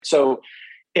So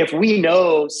if we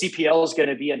know CPL is going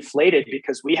to be inflated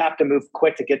because we have to move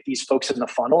quick to get these folks in the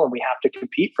funnel and we have to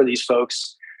compete for these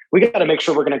folks, we got to make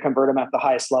sure we're going to convert them at the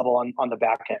highest level on the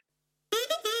back end.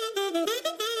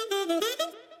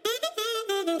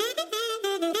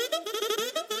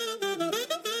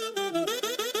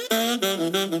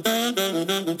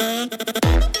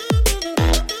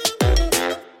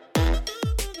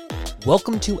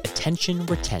 Welcome to Attention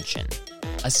Retention,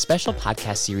 a special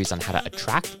podcast series on how to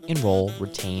attract, enroll,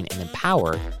 retain, and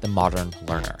empower the modern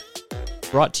learner.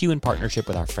 Brought to you in partnership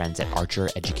with our friends at Archer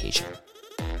Education.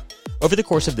 Over the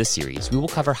course of this series, we will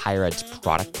cover higher ed's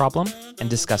product problem and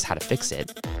discuss how to fix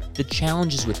it, the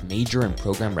challenges with major and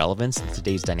program relevance in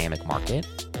today's dynamic market,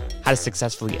 how to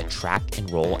successfully attract,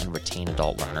 enroll, and retain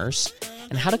adult learners,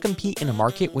 and how to compete in a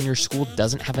market when your school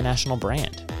doesn't have a national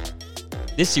brand.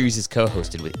 This series is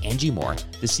co-hosted with Angie Moore,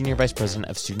 the Senior Vice President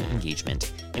of Student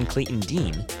Engagement, and Clayton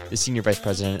Dean, the Senior Vice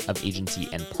President of Agency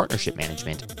and Partnership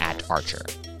Management at Archer.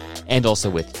 And also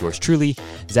with yours truly,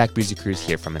 Zach Buzzi-Cruz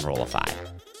here from Enrollify.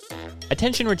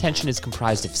 Attention Retention is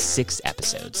comprised of 6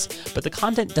 episodes, but the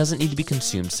content doesn't need to be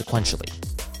consumed sequentially.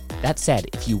 That said,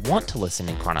 if you want to listen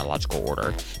in chronological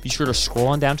order, be sure to scroll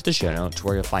on down to the show notes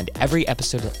where you'll find every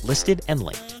episode listed and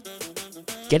linked.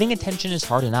 Getting attention is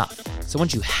hard enough, so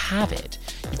once you have it,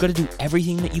 you've got to do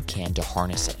everything that you can to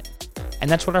harness it. And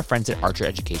that's what our friends at Archer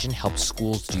Education help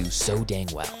schools do so dang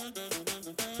well.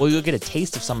 Well, you'll get a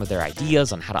taste of some of their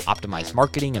ideas on how to optimize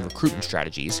marketing and recruitment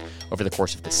strategies over the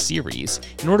course of this series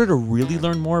in order to really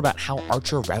learn more about how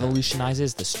Archer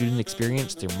revolutionizes the student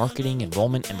experience through marketing,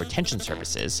 enrollment, and retention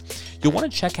services. You'll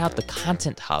want to check out the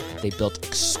content hub that they built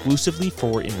exclusively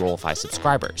for Enrollify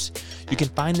subscribers. You can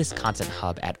find this content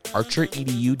hub at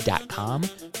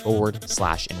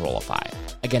archeredu.com/Enrollify.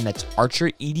 Again, that's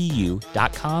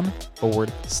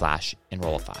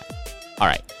archeredu.com/Enrollify. All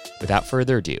right, without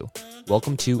further ado,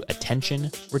 welcome to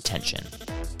Attention Retention.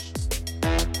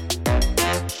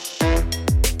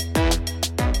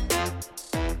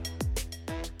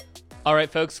 All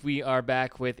right, folks, we are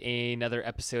back with another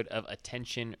episode of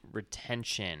Attention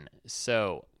Retention.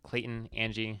 So, Clayton,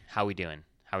 Angie, how we doing?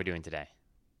 How we doing today?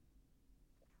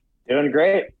 Doing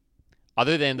great.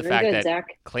 Other than the fact that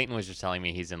Zach. Clayton was just telling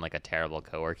me he's in like a terrible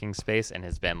co-working space and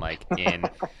has been like in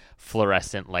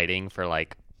fluorescent lighting for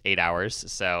like 8 hours.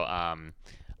 So, and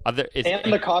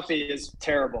the coffee is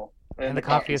terrible. And the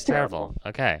coffee is terrible.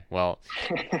 Okay, well,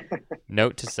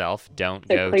 note to self: don't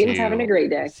So go Clayton's to. having a great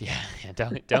day. Yeah,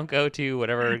 don't go to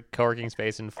whatever co-working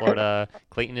space in Florida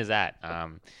Clayton is at.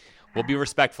 We'll be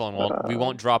respectful and we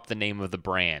won't drop the name of the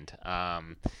brand.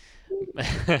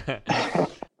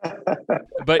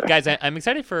 But guys, I'm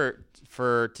excited for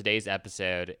today's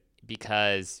episode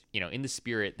because, you know, in the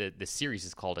spirit, the series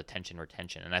is called Attention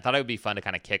Retention, and I thought it would be fun to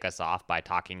kind of kick us off by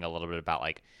talking a little bit about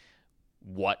like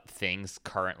what things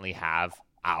currently have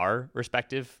our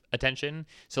respective attention.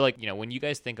 So like, you know, when you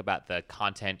guys think about the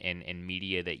content and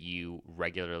media that you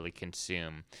regularly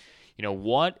consume, you know,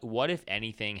 what if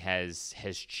anything has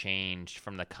changed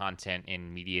from the content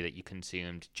and media that you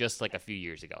consumed just like a few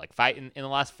years ago? Like in the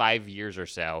last 5 years or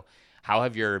so, how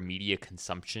have your media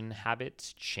consumption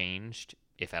habits changed,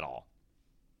 if at all?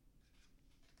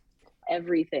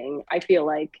 Everything. I feel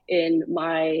like in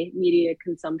my media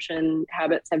consumption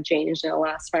habits have changed in the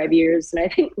last 5 years. And I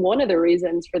think one of the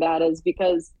reasons for that is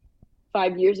because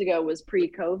 5 years ago was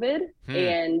pre-COVID.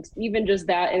 And even just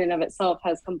that in and of itself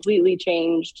has completely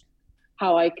changed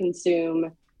how I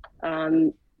consume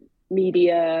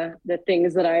media, the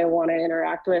things that I want to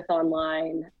interact with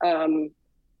online.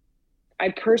 I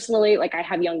personally, like, I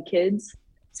have young kids,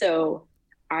 so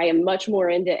I am much more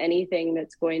into anything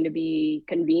that's going to be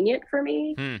convenient for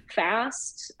me,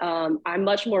 fast. I'm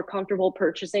much more comfortable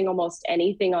purchasing almost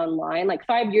anything online. Like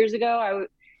 5 years ago, I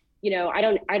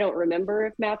don't remember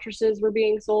if mattresses were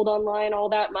being sold online all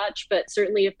that much, but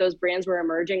certainly if those brands were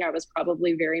emerging, I was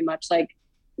probably very much like,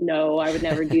 no, I would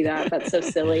never do that. That's so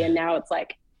silly. And now it's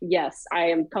like, yes, I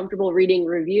am comfortable reading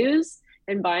reviews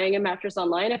and buying a mattress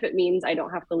online if it means I don't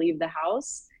have to leave the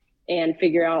house and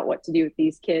figure out what to do with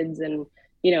these kids and,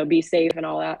 you know, be safe and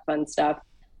all that fun stuff.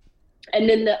 And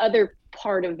then the other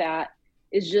part of that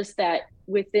is just that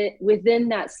within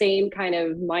that same kind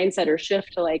of mindset or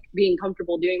shift to like being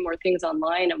comfortable doing more things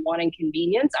online and wanting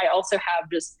convenience, I also have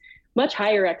just much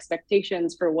higher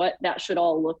expectations for what that should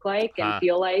all look like and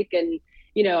feel like. And,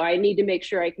 you know, I need to make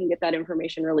sure I can get that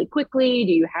information really quickly.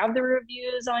 Do you have the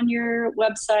reviews on your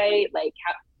website? Like,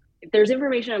 if there's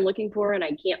information I'm looking for and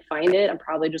I can't find it, I'm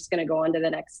probably just going to go on to the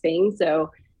next thing.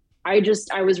 So I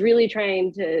was really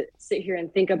trying to sit here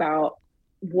and think about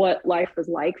what life was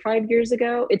like 5 years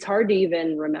ago. It's hard to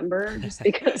even remember just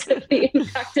because of the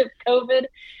impact of COVID.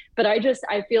 But I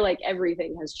feel like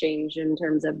everything has changed in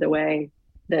terms of the way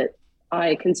that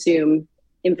I consume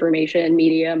information,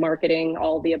 media, marketing,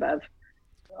 all the above.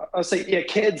 I'll say, yeah,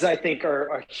 kids, I think are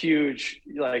a huge,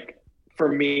 like, for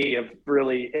me, have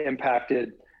really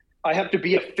impacted. I have to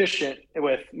be efficient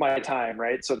with my time,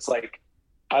 right? So it's like,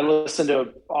 I listen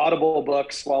to Audible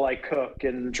books while I cook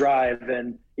and drive.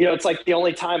 And, it's like the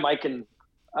only time I can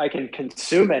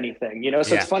consume anything,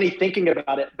 So It's funny thinking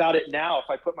about it now. If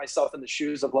I put myself in the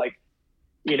shoes of, like,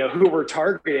 who we're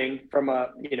targeting from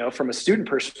a student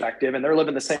perspective, and they're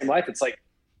living the same life, it's like,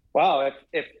 wow,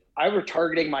 if I were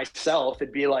targeting myself,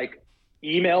 it'd be like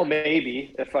email,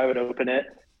 maybe, if I would open it,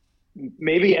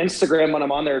 maybe Instagram when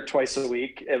I'm on there twice a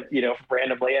week,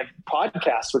 randomly, and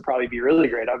podcasts would probably be really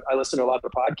great. I listen to a lot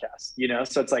of podcasts,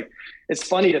 so it's like, it's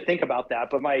funny to think about that,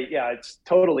 but it's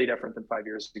totally different than 5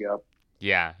 years ago.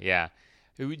 Yeah. Yeah.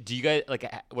 Do you guys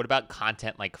what about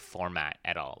content, like format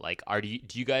at all? Like,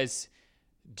 do you guys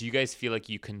feel like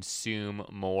you consume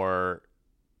more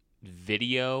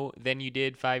video than you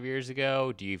did 5 years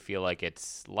ago? Do you feel like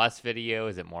it's less video?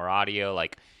 Is it more audio?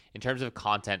 Like, in terms of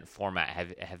content format,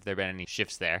 have there been any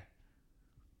shifts there?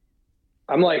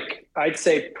 I'd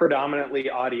say predominantly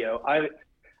audio.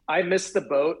 I missed the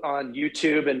boat on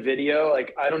YouTube and video.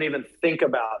 Like, I don't even think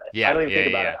about it. Yeah, I don't even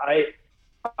think about it.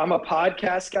 I'm a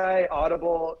podcast guy,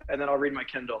 Audible, and then I'll read my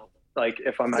Kindle, like,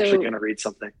 if I'm actually going to read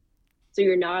something. So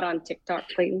you're not on TikTok,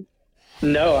 Clayton?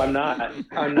 No, I'm not.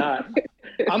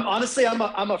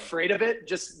 I'm afraid of it.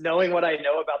 Just knowing what I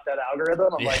know about that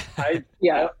algorithm. I'm like,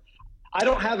 I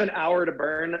don't have an hour to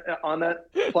burn on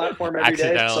that platform every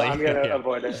day, so I'm going to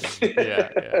avoid it.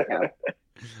 Yeah.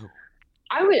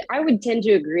 I would tend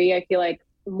to agree. I feel like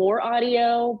more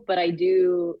audio, but I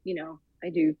do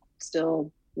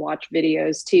still watch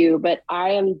videos too, but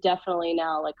I am definitely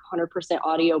now like 100%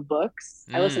 audio books.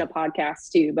 I listen to podcasts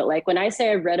too, but like when I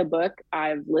say I've read a book,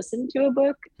 I've listened to a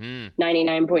book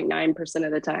 99.9%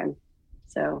 of the time.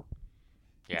 So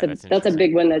that's a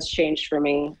big one that's changed for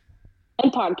me.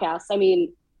 And podcasts. I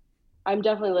mean, I'm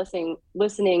definitely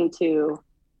listening to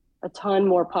a ton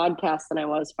more podcasts than I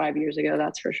was 5 years ago.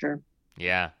 That's for sure.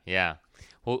 Yeah. Yeah.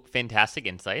 Well, fantastic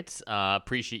insights.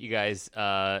 Appreciate you guys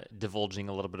divulging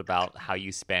a little bit about how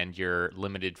you spend your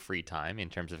limited free time in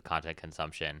terms of content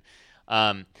consumption.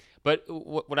 But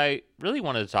what I really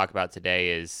wanted to talk about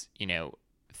today is,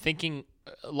 thinking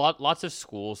lots of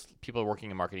schools, people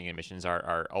working in marketing and admissions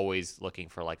are always looking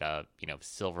for like a,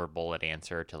 silver bullet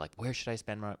answer to like, where should I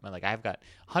spend my, like, I've got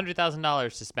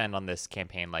 $100,000 to spend on this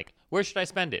campaign. Like, where should I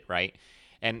spend it? Right.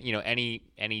 And,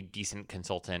 any decent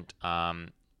consultant,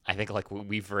 I think, like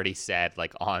we've already said,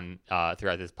 like on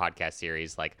throughout this podcast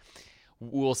series, like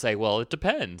we'll say, well, it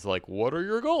depends. Like, what are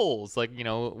your goals? Like,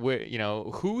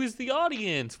 who is the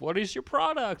audience? What is your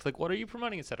product? Like, what are you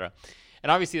promoting, etc.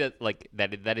 And obviously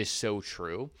that is so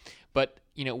true. But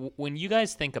when you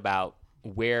guys think about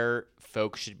where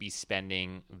folks should be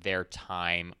spending their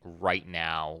time right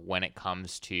now when it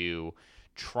comes to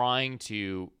trying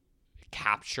to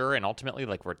capture and ultimately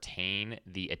like retain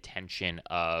the attention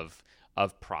of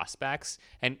prospects.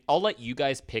 And I'll let you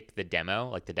guys pick the demo,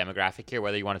 like the demographic here,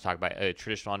 whether you want to talk about a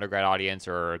traditional undergrad audience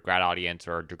or a grad audience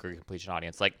or a degree completion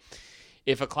audience. Like,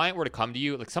 if a client were to come to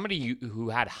you, like somebody who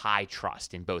had high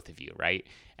trust in both of you, right?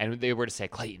 And they were to say,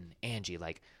 Clayton, Angie,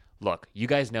 like, look, you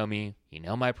guys know me, you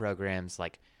know my programs,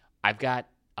 like I've got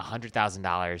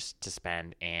 $100,000 to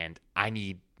spend and I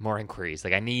need more inquiries.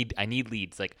 Like I need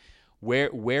leads. Like,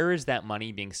 where is that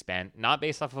money being spent? Not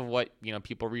based off of what,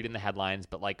 people read in the headlines,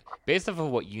 but like based off of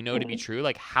what you know to be true.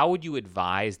 Like, how would you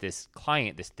advise this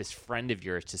client, this friend of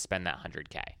yours, to spend that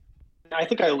 $100K? I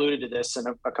think I alluded to this in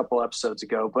a couple episodes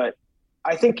ago, but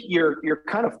I think your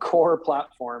kind of core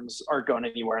platforms aren't going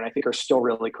anywhere, and I think are still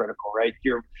really critical, right?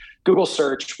 Your Google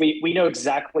search, we know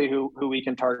exactly who we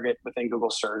can target within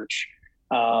Google search.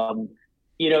 So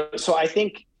I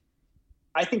think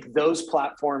those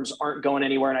platforms aren't going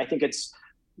anywhere. And I think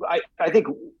I think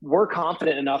we're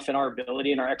confident enough in our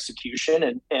ability and our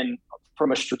execution and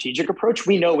from a strategic approach,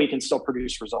 we know we can still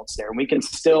produce results there, and we can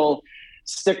still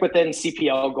stick within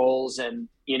CPL goals, and,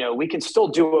 we can still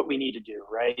do what we need to do.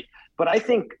 Right. But I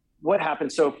think what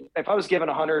happens, so if I was given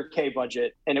a $100K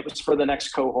budget and it was for the next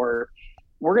cohort,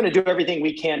 we're going to do everything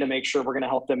we can to make sure we're going to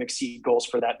help them exceed goals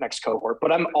for that next cohort.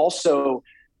 But I'm also,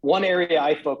 one area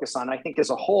I focus on, I think as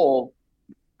a whole,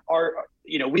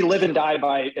 we live and die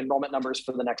by enrollment numbers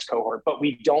for the next cohort, but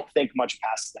we don't think much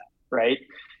past that, right?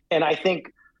 And I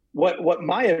think what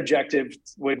my objective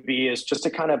would be is just to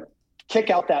kind of kick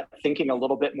out that thinking a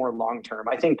little bit more long term.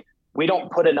 I think we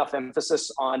don't put enough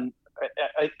emphasis on,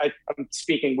 I'm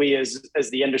speaking we as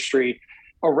the industry,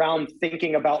 around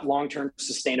thinking about long-term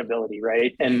sustainability,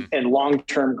 right? And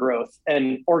long-term growth,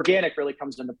 and organic really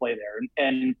comes into play there.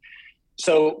 And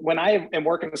so when I am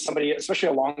working with somebody, especially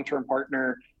a long-term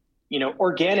partner,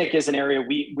 organic is an area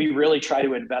we really try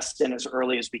to invest in as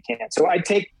early as we can. So I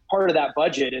take part of that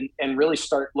budget and really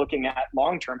start looking at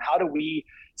long-term. How do we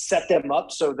set them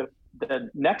up so that the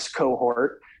next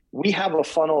cohort, we have a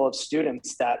funnel of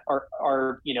students that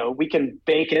are we can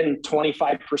bake in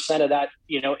 25% of that,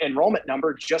 enrollment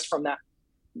number just from that,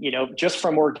 just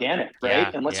from organic, right?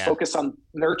 Yeah, and let's focus on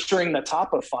nurturing the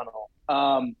top of funnel.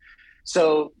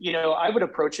 So, I would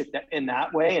approach it in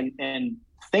that way and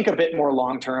think a bit more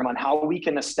long-term on how we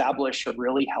can establish a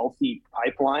really healthy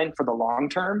pipeline for the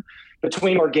long-term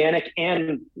between organic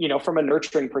and, from a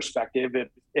nurturing perspective.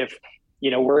 If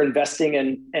we're investing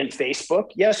in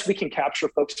Facebook, yes, we can capture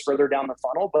folks further down the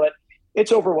funnel, but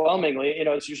it's overwhelmingly,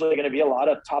 it's usually going to be a lot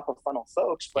of top of funnel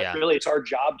folks, but really it's our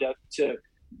job to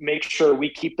make sure we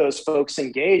keep those folks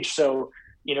engaged. So,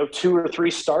 2 or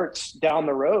 3 starts down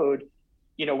the road,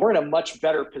 we're in a much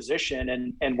better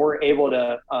position and we're able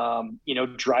to,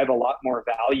 drive a lot more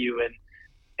value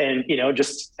and,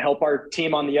 just help our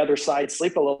team on the other side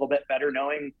sleep a little bit better,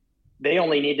 knowing they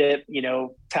only need to,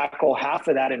 tackle half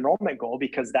of that enrollment goal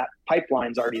because that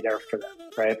pipeline's already there for them,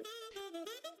 right?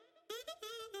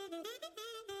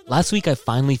 Last week, I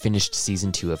finally finished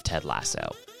season 2 of Ted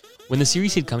Lasso. When the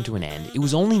series had come to an end, it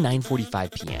was only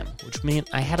 9:45 p.m., which meant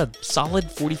I had a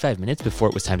solid 45 minutes before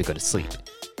it was time to go to sleep.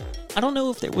 I don't know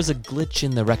if there was a glitch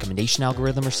in the recommendation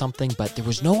algorithm or something, but there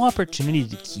was no opportunity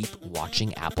to keep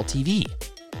watching Apple TV.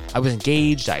 I was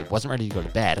engaged, I wasn't ready to go to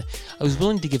bed. I was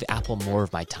willing to give Apple more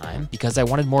of my time because I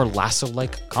wanted more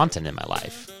Lasso-like content in my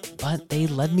life. But they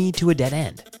led me to a dead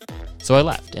end. So I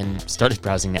left and started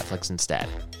browsing Netflix instead.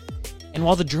 And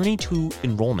while the journey to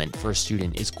enrollment for a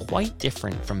student is quite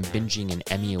different from binging an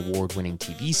Emmy Award-winning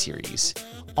TV series,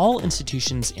 all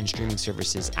institutions and streaming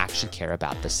services actually care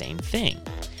about the same thing.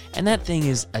 And that thing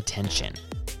is attention.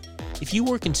 If you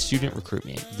work in student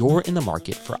recruitment, you're in the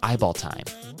market for eyeball time.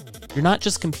 You're not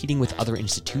just competing with other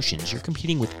institutions, you're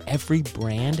competing with every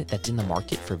brand that's in the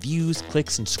market for views,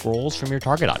 clicks, and scrolls from your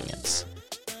target audience.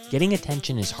 Getting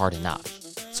attention is hard enough.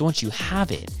 So once you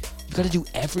have it, you've got to do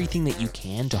everything that you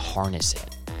can to harness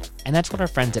it. And that's what our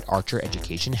friends at Archer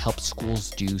Education help schools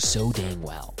do so dang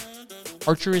well.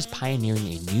 Archer is pioneering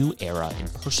a new era in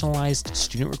personalized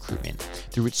student recruitment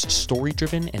through its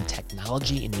story-driven and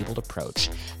technology-enabled approach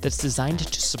that's designed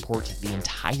to support the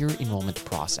entire enrollment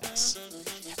process.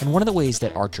 And one of the ways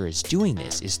that Archer is doing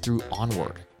this is through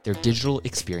Onward, their digital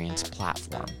experience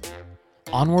platform.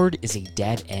 Onward is a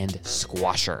dead-end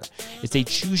squasher. It's a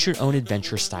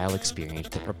choose-your-own-adventure style experience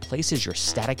that replaces your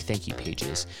static thank you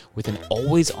pages with an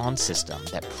always-on system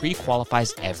that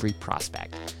pre-qualifies every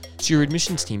prospect, so your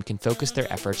admissions team can focus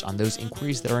their efforts on those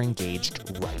inquiries that are engaged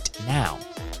right now.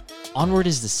 Onward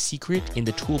is the secret in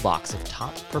the toolbox of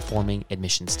top-performing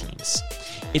admissions teams.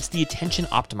 It's the attention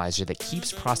optimizer that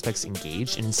keeps prospects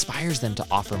engaged and inspires them to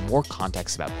offer more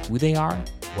context about who they are,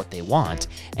 what they want,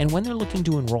 and when they're looking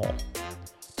to enroll.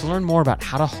 To learn more about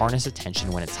how to harness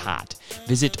attention when it's hot,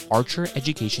 visit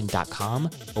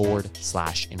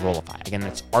archereducation.com/Enrollify. Again,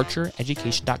 that's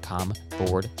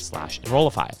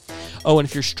archereducation.com/Enrollify. Oh, and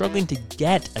if you're struggling to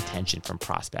get attention from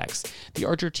prospects, the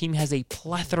Archer team has a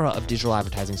plethora of digital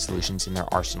advertising solutions in their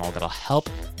arsenal that'll help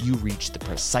you reach the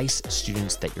precise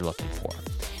students that you're looking for.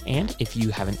 And if you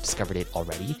haven't discovered it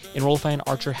already, Enrollify and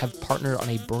Archer have partnered on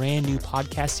a brand new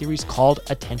podcast series called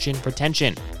Attention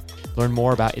Retention. Learn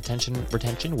more about attention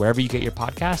retention wherever you get your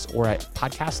podcasts or at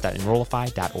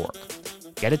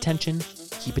podcast.enrollify.org. Get attention,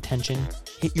 keep attention,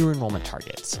 hit your enrollment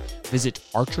targets. Visit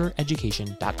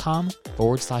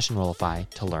archereducation.com/Enrollify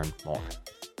to learn more.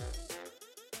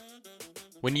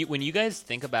 When you guys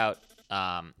think about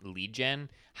lead gen,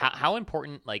 how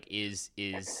important is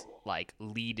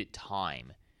lead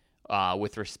time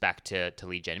with respect to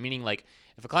lead gen? Meaning,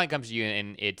 if a client comes to you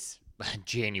and it's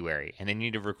January and they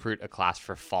need to recruit a class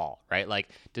for fall, right?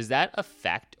 Does that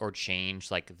affect or change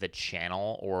the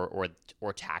channel or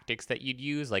tactics that you'd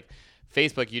use?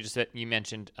 Facebook, you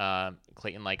mentioned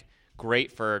Clayton,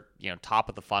 great for top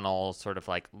of the funnel sort of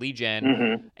lead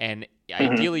gen, and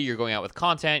ideally you're going out with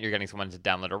content, you're getting someone to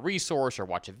download a resource or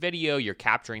watch a video, you're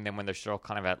capturing them when they're still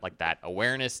kind of at that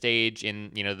awareness stage in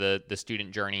the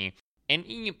student journey. And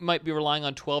you might be relying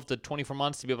on 12 to 24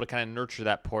 months to be able to kind of nurture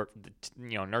that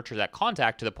nurture that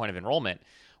contact to the point of enrollment.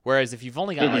 Whereas if you've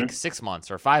only got 6 months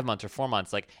or 5 months or 4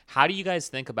 months, how do you guys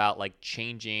think about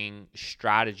changing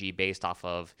strategy based off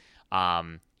of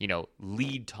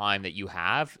lead time that you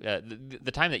have,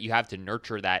 the time that you have to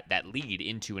nurture that lead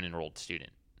into an enrolled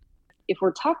student? If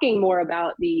we're talking more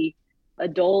about the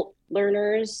adult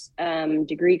learners,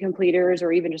 degree completers,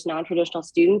 or even just non-traditional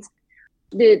students,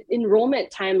 the enrollment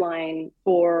timeline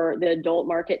for the adult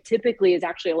market typically is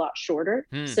actually a lot shorter.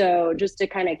 So just to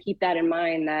kind of keep that in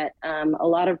mind, that a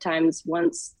lot of times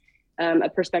once a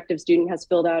prospective student has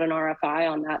filled out an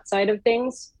RFI on that side of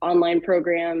things, online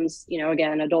programs,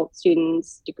 again, adult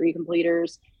students, degree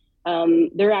completers,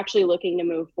 they're actually looking to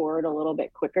move forward a little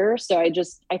bit quicker. So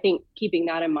I think keeping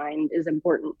that in mind is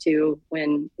important too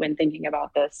when thinking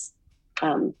about this.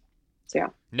 Yeah.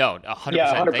 No, 100%.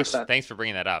 Yeah, 100%. Thanks for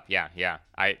bringing that up. Yeah.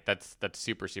 That's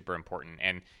super, super important.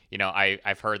 And,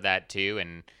 I've heard that too.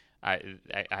 And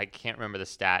I can't remember the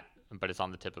stat, but it's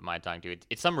on the tip of my tongue too.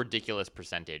 It's some ridiculous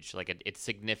percentage. Like it's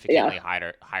significantly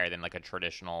higher than like a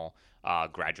traditional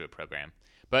graduate program.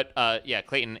 But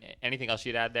Clayton, anything else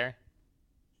you'd add there?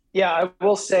 Yeah, I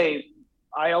will say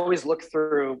I always look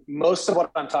through most of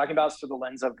what I'm talking about through the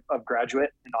lens of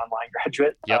graduate and online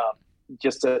graduate. Yep.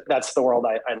 That's the world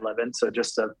I live in. So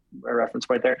just a reference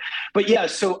point there. But yeah,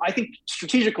 so I think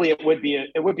strategically it would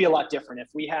be a lot different if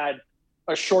we had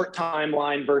a short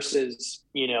timeline versus,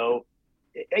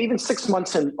 even 6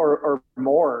 months or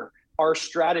more. Our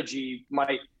strategy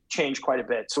might change quite a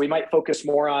bit. So we might focus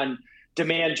more on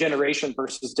demand generation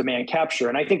versus demand capture.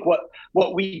 And I think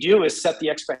what we do is set the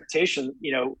expectation.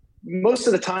 Most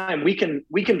of the time we can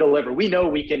deliver. We know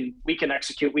we can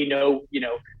execute. We know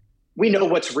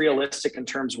what's realistic in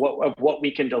terms of what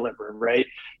we can deliver, right?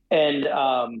 And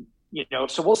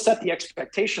so we'll set the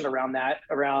expectation around that.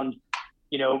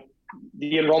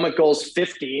 The enrollment goal is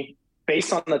 50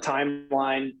 based on the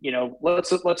timeline.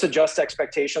 Let's adjust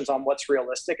expectations on what's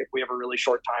realistic. If we have a really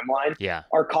short timeline,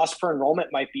 our cost per enrollment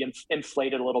might be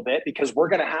inflated a little bit because we're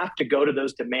going to have to go to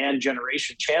those demand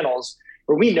generation channels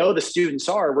where we know the students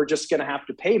are. We're just going to have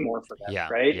to pay more for them,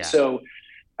 right? Yeah. So.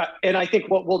 And I think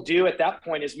what we'll do at that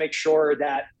point is make sure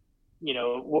that,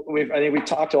 I think we've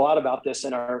talked a lot about this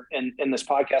in this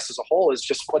podcast as a whole, is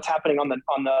just what's happening on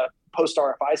the post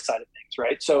RFI side of things,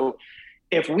 right? So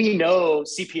if we know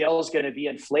CPL is going to be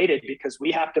inflated because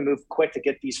we have to move quick to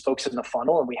get these folks in the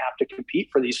funnel and we have to compete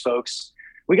for these folks,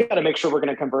 we got to make sure we're going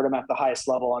to convert them at the highest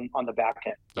level on the back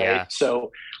end, right? Yeah.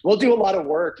 So we'll do a lot of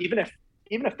work, even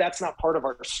if that's not part of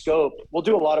our scope, we'll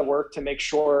do a lot of work to make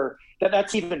sure that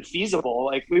that's even feasible.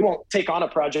 Like we won't take on a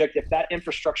project if that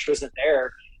infrastructure isn't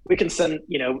there. We can send,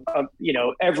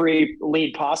 every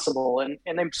lead possible and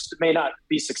they may not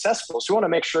be successful. So we want to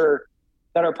make sure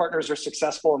that our partners are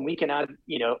successful and we can add,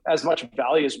 as much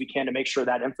value as we can to make sure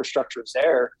that infrastructure is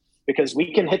there, because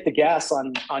we can hit the gas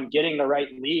on getting the right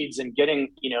leads and getting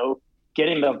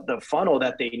the funnel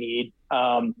that they need.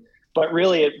 But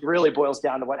really, it really boils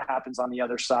down to what happens on the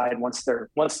other side once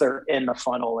they're in the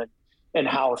funnel and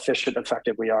how efficient,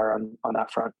 effective we are on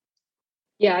that front.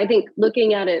 Yeah, I think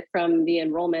looking at it from the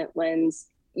enrollment lens,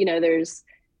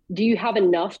 do you have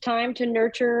enough time to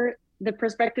nurture the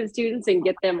prospective students and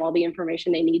get them all the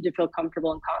information they need to feel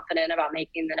comfortable and confident about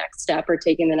making the next step or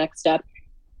taking the next step?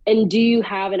 And do you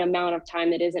have an amount of time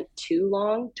that isn't too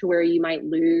long to where you might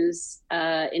lose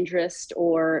interest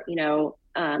or,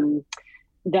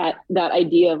 that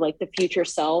idea of like the future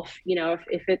self,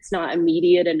 if it's not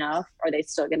immediate enough, are they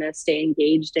still going to stay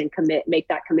engaged and make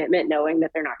that commitment knowing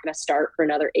that they're not going to start for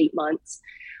another 8 months?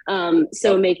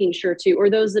 So making sure too, or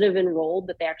those that have enrolled,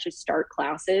 that they actually start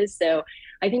classes. So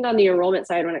I think on the enrollment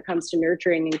side, when it comes to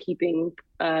nurturing and keeping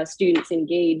students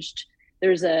engaged,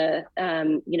 there's a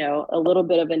little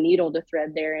bit of a needle to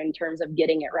thread there in terms of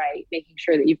getting it right, making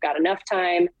sure that you've got enough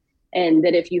time. And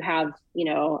that if you have,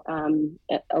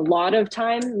 a lot of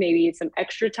time, maybe some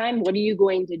extra time, what are you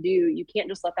going to do? You can't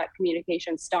just let that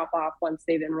communication stop off once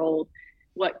they've enrolled.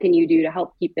 What can you do to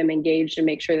help keep them engaged and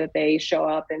make sure that they show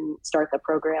up and start the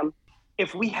program?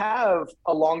 If we have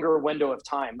a longer window of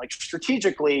time, like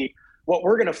strategically, what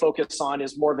we're going to focus on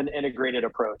is more of an integrated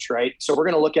approach, right? So we're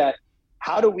going to look at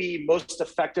how do we most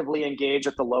effectively engage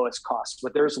at the lowest cost,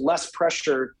 but there's less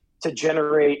pressure to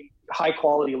generate high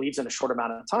quality leads in a short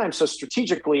amount of time. So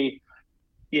strategically,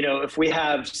 if we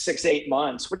have 6-8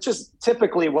 months, which is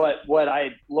typically what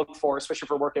I look for, especially if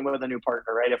we're working with a new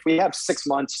partner, right? If we have 6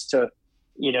 months to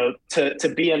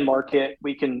be in market,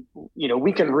 we can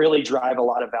really drive a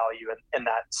lot of value in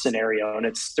that scenario.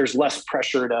 And there's less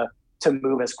pressure to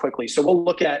move as quickly. So we'll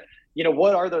look at,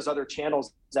 what are those other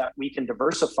channels that we can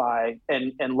diversify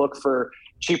and look for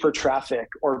cheaper traffic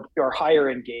or higher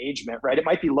engagement, right? It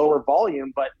might be lower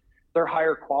volume, but they're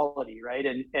higher quality, right?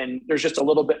 And there's just a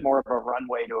little bit more of a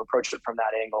runway to approach it from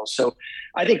that angle. So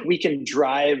I think we can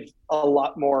drive a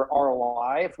lot more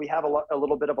ROI if we have a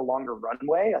little bit of a longer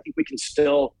runway. I think we can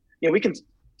still, we can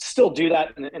still do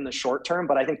that in the short term,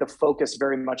 but I think the focus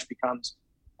very much becomes,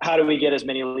 how do we get as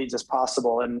many leads as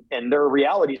possible? And there are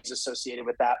realities associated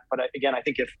with that. But again, I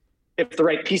think if the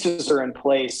right pieces are in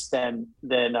place, then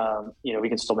we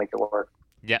can still make it work.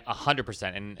 Yeah,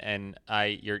 100%. And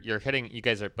you're hitting. You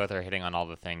guys are both hitting on all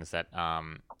the things that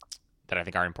that I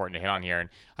think are important to hit on here. And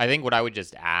I think what I would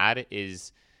just add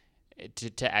is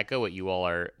to echo what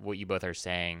you both are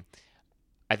saying.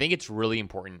 I think it's really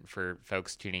important for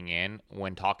folks tuning in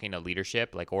when talking to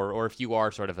leadership, like or if you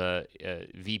are sort of a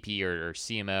VP or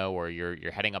CMO, or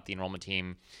you're heading up the enrollment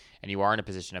team and you are in a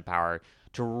position of power,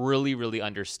 to really, really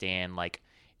understand like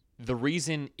the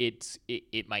reason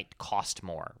it might cost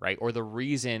more, right? Or the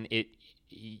reason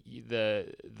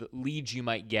the leads you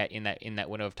might get in that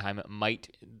window of time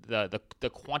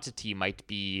the quantity might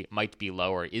be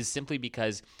lower, is simply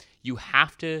because you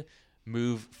have to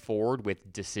move forward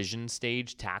with decision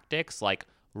stage tactics like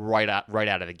right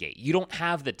out of the gate. You don't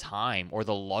have the time or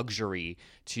the luxury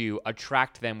to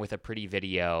attract them with a pretty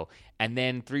video and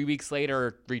then 3 weeks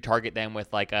later retarget them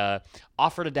with like a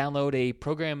offer to download a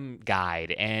program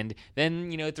guide, and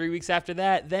then 3 weeks after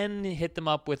that then hit them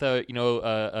up with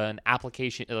an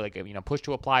application, like push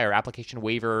to apply or application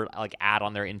waiver like ad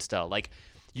on their Insta. Like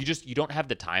you don't have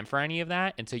the time for any of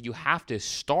that, and so you have to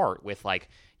start with like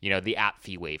the app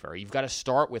fee waiver. You've got to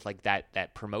start with like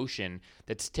that promotion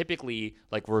that's typically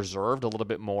like reserved a little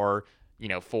bit more,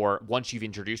 for once you've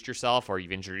introduced yourself or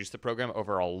you've introduced the program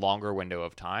over a longer window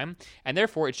of time. And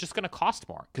therefore it's just going to cost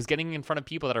more, because getting in front of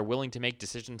people that are willing to take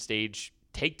decision stage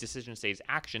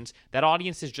actions, that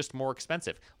audience is just more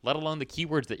expensive, let alone the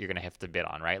keywords that you're going to have to bid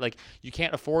on, right? Like you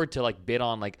can't afford to like bid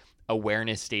on like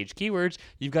awareness stage keywords.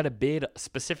 You've got to bid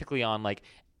specifically on like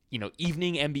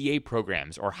evening MBA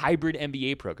programs or hybrid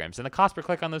MBA programs, and the cost per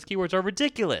click on those keywords are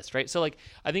ridiculous, right? So like,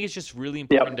 I think it's just really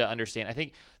important to understand. I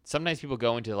think sometimes people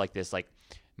go into like this like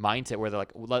mindset where they're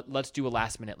like, let's do a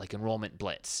last minute like enrollment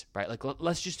blitz, right? Like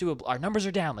let's just do our numbers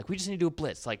are down, like we just need to do a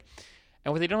blitz, like.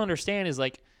 And what they don't understand is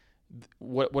like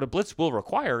what a blitz will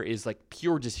require is like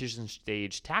pure decision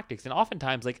stage tactics, and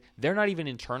oftentimes like they're not even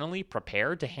internally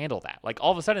prepared to handle that. Like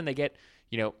all of a sudden they get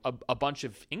a bunch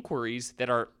of inquiries that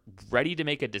are ready to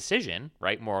make a decision,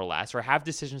 right, more or less, or have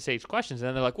decision stage questions, and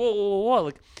then they're like, whoa,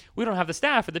 like we don't have the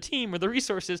staff or the team or the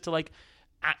resources to like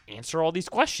answer all these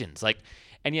questions, like.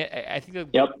 And yet I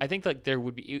think that I think like it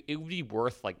would be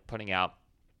worth like putting out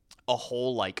a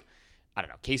whole like, I don't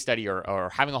know, case study or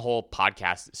having a whole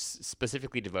podcast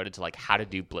specifically devoted to like how to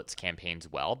do blitz campaigns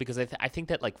well, because I think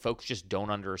that like folks just don't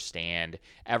understand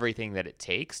everything that it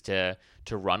takes to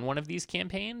run one of these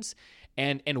campaigns,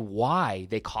 and why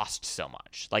they cost so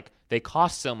much. Like they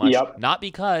cost so much, not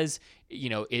because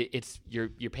it's you're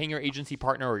paying your agency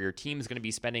partner or your team is going to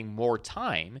be spending more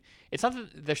time. It's not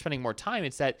that they're spending more time.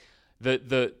 It's that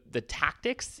the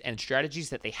tactics and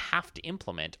strategies that they have to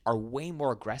implement are way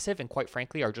more aggressive, and quite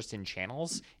frankly are just in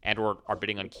channels and or are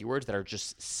bidding on keywords that are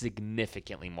just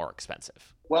significantly more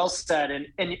expensive. Well said. And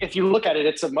if you look at it,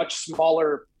 it's a much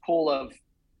smaller pool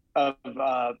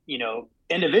of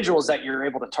individuals that you're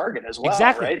able to target as well.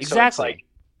 Exactly. Right? Exactly.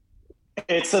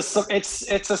 So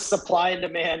it's a supply and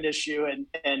demand issue,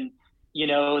 and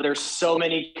there's so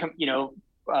many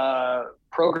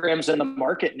programs in the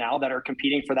market now that are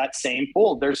competing for that same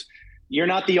pool. You're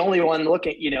not the only one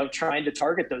looking, trying to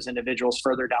target those individuals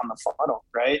further down the funnel,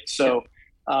 right? So,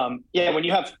 when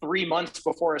you have 3 months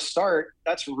before a start,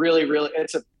 that's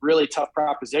it's a really tough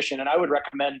proposition. And I would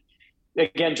recommend,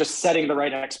 again, just setting the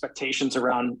right expectations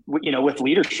around, with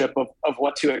leadership of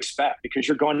what to expect, because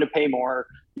you're going to pay more,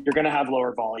 you're going to have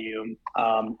lower volume.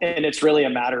 And it's really a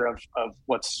matter of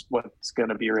what's going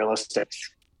to be realistic.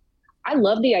 I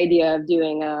love the idea of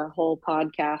doing a whole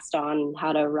podcast on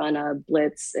how to run a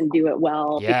blitz and do it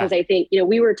well, because I think,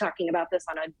 we were talking about this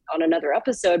on another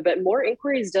episode, but more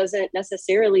inquiries doesn't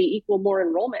necessarily equal more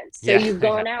enrollments. So you've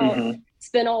gone out,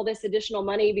 spent all this additional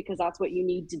money because that's what you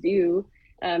need to do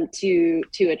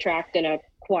to attract and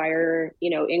acquire,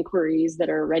 inquiries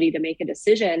that are ready to make a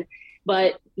decision.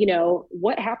 But,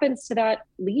 what happens to that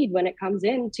lead when it comes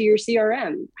into your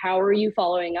CRM? How are you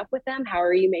following up with them? How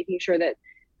are you making sure that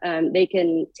they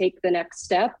can take the next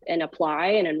step and apply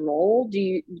and enroll?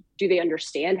 Do they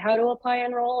understand how to apply and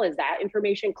enroll? Is that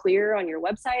information clear on your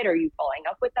website? Are you following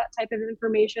up with that type of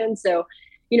information? So,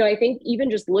 I think even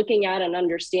just looking at and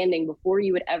understanding before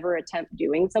you would ever attempt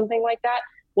doing something like that,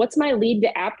 what's my lead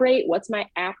to app rate? What's my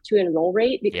app to enroll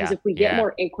rate? Because if we get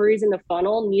more inquiries in the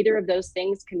funnel, neither of those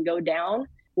things can go down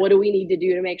what do we need to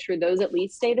do to make sure those at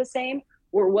least stay the same?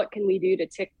 Or what can we do to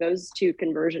tick those two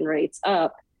conversion rates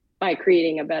up by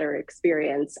creating a better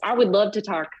experience? I would love to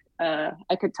talk.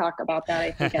 I could talk about that,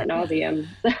 I think, ad nauseum.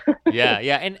 Yeah.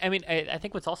 And I mean, I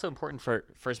think what's also important for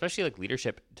especially like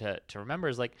leadership to remember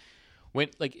is like,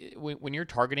 when you're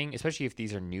targeting, especially if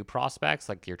these are new prospects,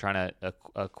 like you're trying to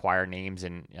acquire names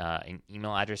and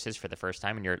email addresses for the first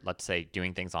time, and you're, let's say,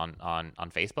 doing things on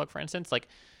Facebook, for instance, like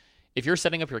if you're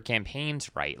setting up your campaigns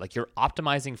right, like you're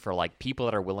optimizing for like people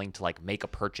that are willing to like make a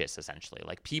purchase, essentially,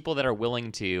 like people that are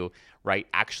willing to, right,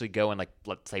 actually go and like,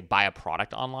 let's say, buy a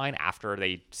product online after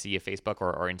they see a Facebook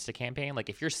or Insta campaign. Like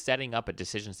if you're setting up a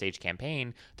decision stage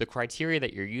campaign, the criteria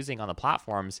that you're using on the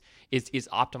platforms is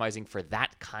optimizing for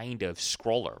that kind of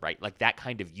scroller, right? Like that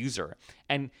kind of user.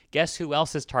 And guess who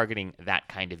else is targeting that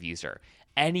kind of user?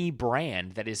 Any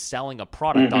brand that is selling a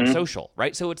product on social,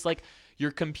 right? So it's like, you're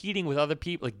competing with other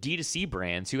people, like D2C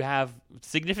brands who have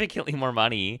significantly more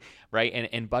money, right,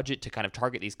 and budget to kind of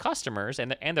target these customers,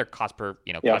 and their cost per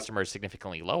customer is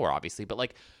significantly lower, obviously. But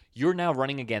like you're now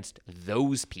running against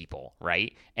those people,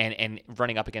 right, and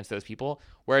running up against those people.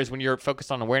 Whereas when you're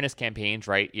focused on awareness campaigns,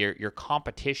 right, your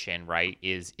competition, right,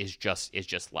 is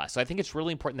just less. So I think it's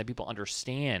really important that people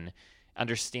understand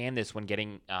this when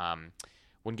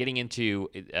getting into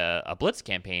a blitz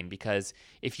campaign, because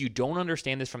if you don't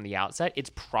understand this from the outset, it's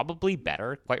probably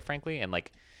better, quite frankly, and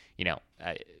like,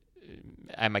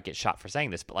 I might get shot for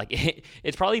saying this, but like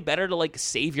it's probably better to like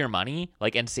save your money,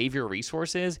 like, and save your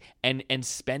resources and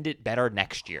spend it better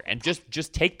next year, and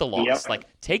just take the loss. Like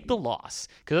take the loss,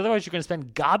 because otherwise you're going to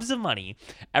spend gobs of money.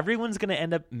 Everyone's going to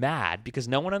end up mad because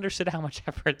no one understood how much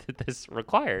effort that this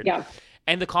required. Yeah.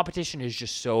 And the competition is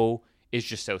just so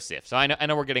stiff. So I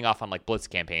know we're getting off on like blitz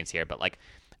campaigns here, but like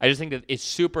I just think that it's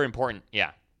super important.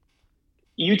 Yeah.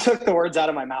 You took the words out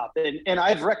of my mouth, and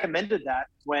I've recommended that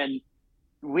when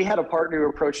we had a partner who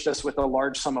approached us with a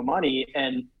large sum of money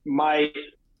and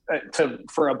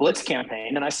for a blitz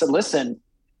campaign, and I said, listen,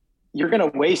 you're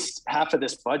going to waste half of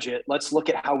this budget. Let's look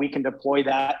at how we can deploy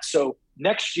that. So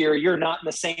next year you're not in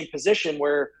the same position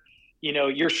where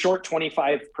you're short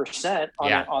 25%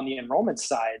 on the enrollment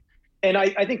side. And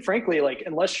I think, frankly, like,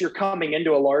 unless you're coming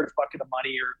into a large bucket of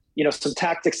money or, some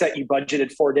tactics that you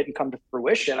budgeted for didn't come to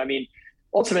fruition, I mean,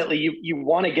 ultimately you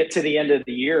want to get to the end of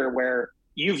the year where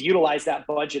you've utilized that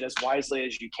budget as wisely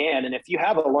as you can. And if you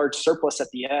have a large surplus at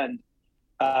the end,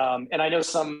 and I know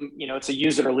some, it's a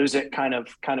use it or lose it kind of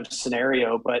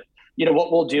scenario, but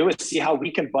what we'll do is see how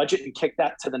we can budget and kick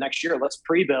that to the next year. Let's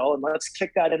pre-bill and let's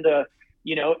kick that into,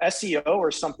 SEO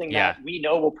or something that we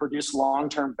know will produce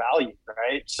long-term value.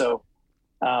 Right. So,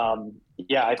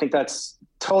 I think that's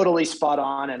totally spot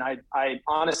on. And I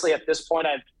honestly, at this point,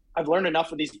 I've learned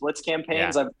enough of these blitz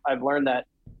campaigns. Yeah. I've learned that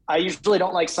I usually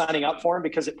don't like signing up for them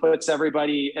because it puts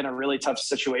everybody in a really tough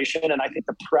situation. And I think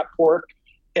the prep work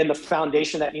and the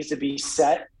foundation that needs to be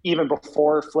set even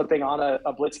before flipping on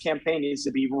a blitz campaign needs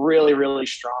to be really, really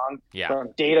strong. Yeah. From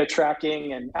data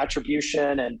tracking and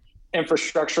attribution and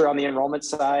infrastructure on the enrollment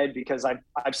side, because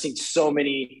I've seen so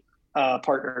many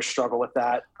partners struggle with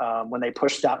that when they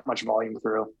push that much volume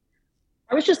through.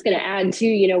 I was just going to add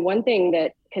too, one thing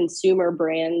that consumer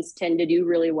brands tend to do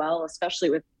really well, especially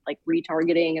with like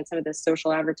retargeting and some of the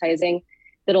social advertising,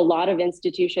 that a lot of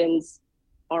institutions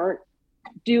aren't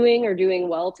doing or doing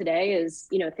well today is,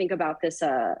 think about this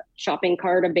shopping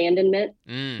cart abandonment.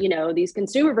 These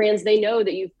consumer brands, they know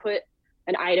that you've put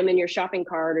an item in your shopping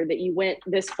cart or that you went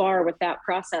this far with that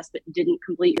process but didn't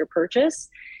complete your purchase.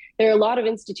 There are a lot of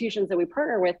institutions that we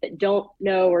partner with that don't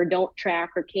know or don't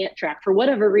track or can't track, for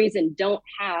whatever reason, don't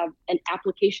have an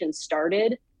application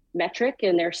started metric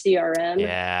in their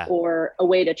CRM or a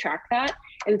way to track that.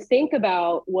 And think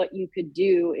about what you could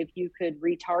do if you could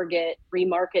retarget,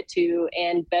 remarket to,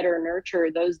 and better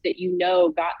nurture those that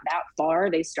got that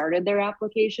far. They started their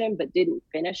application but didn't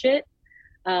finish it.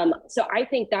 So I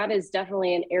think that is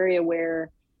definitely an area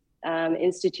where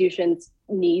institutions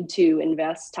need to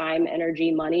invest time,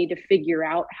 energy, money to figure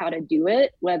out how to do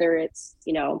it, whether it's,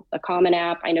 a common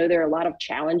app. I know there are a lot of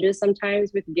challenges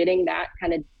sometimes with getting that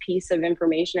kind of piece of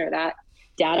information or that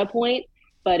data point.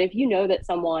 But if you know that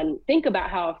think about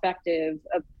how effective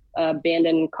a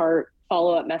abandoned cart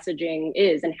follow-up messaging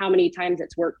is and how many times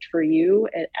it's worked for you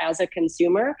as a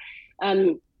consumer.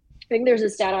 I think there's a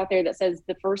stat out there that says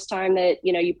the first time that,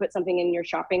 you put something in your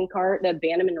shopping cart, the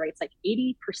abandonment rate's like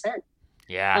 80%.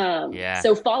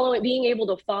 So being able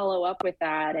to follow up with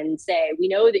that and say, we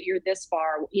know that you're this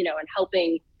far, and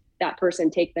helping that person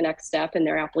take the next step in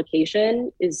their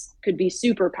application could be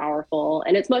super powerful.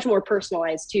 And it's much more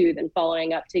personalized too than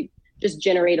following up to just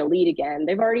generate a lead again.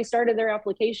 They've already started their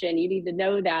application. You need to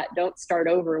know that. Don't start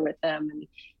over with them.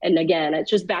 And again, it's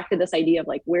just back to this idea of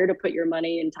like where to put your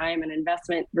money and time and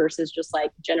investment versus just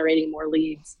like generating more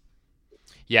leads.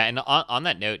 Yeah. And on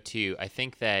that note too, I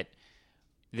think that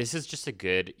this is just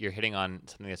you're hitting on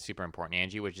something that's super important,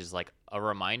 Angie, which is like a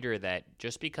reminder that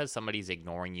just because somebody's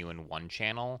ignoring you in one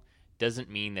channel doesn't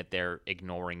mean that they're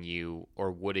ignoring you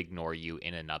or would ignore you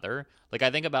in another. Like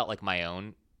I think about like my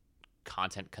own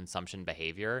content consumption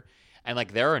behavior, and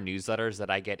like there are newsletters that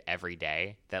I get every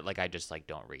day that like I just like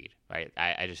don't read, right?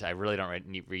 I really don't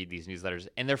read these newsletters,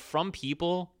 and they're from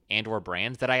people and or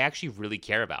brands that I actually really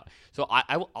care about. So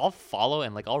I'll follow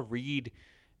and like I'll read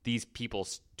these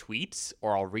people's tweets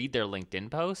or I'll read their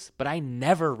LinkedIn posts, but I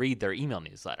never read their email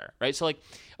newsletter, right? So like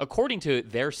according to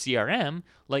their CRM,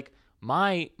 like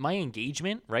my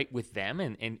engagement, right, with them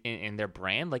and their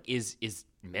brand like is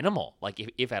minimal,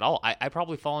 like if at all. I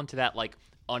probably fall into that like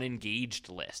unengaged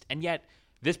list. And yet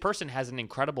this person has an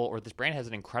incredible, or this brand has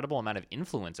an incredible amount of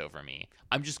influence over me.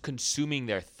 I'm just consuming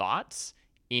their thoughts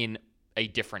in a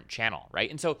different channel, right?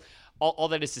 And so all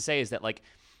that is to say is that like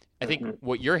I think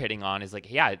what you're hitting on is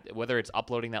like, yeah, whether it's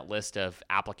uploading that list of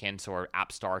applicants or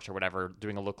app starts or whatever,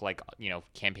 doing a look-like,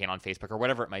 campaign on Facebook or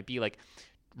whatever it might be, like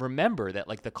remember that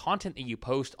like the content that you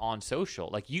post on social,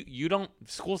 like you don't,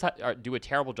 schools do a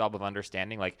terrible job of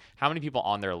understanding like how many people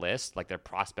on their list, like their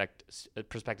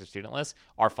prospective student list,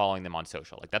 are following them on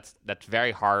social. Like that's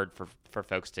very hard for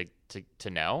folks to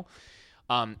know.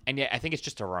 And yet I think it's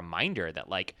just a reminder that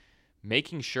like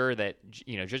making sure that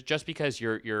just because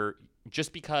your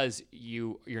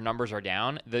numbers are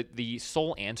down, the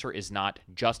sole answer is not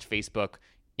just Facebook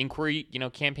inquiry,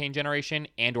 campaign generation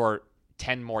and or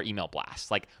 10 more email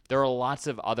blasts. Like there are lots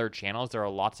of other channels, there are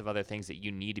lots of other things that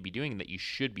you need to be doing, that you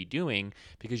should be doing,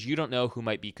 because you don't know who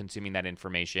might be consuming that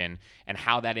information and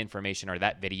how that information or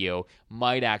that video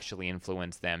might actually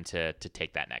influence them to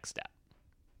take that next step.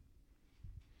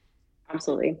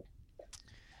 Absolutely.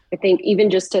 I think even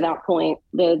just to that point,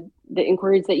 the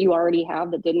inquiries that you already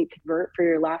have that didn't convert for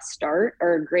your last start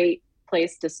are a great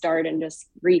place to start and just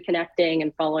reconnecting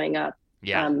and following up.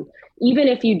 Yeah. Even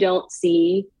if you don't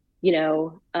see,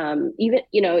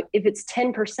 if it's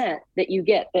 10% that you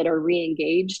get that are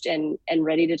re-engaged and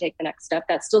ready to take the next step,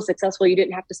 that's still successful. You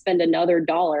didn't have to spend another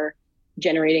dollar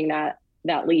generating that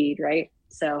lead, right?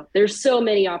 So there's so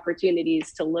many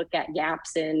opportunities to look at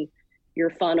gaps in your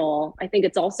funnel. I think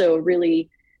it's also really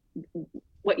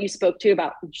what you spoke to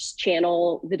about just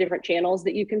the different channels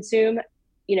that you consume.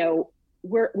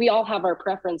 We all have our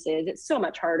preferences. It's so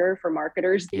much harder for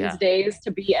marketers these days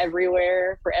to be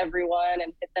everywhere for everyone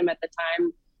and hit them at the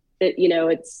time that,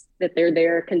 that they're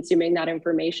there consuming that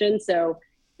information. So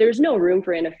there's no room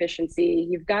for inefficiency.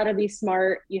 You've got to be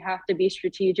smart. You have to be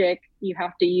strategic. You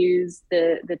have to use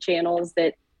the channels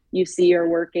that you see are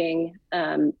working.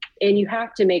 And you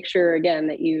have to make sure, again,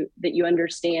 that you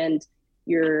understand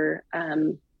your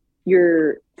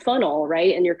funnel,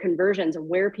 right? And your conversions and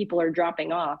where people are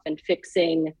dropping off and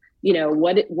fixing,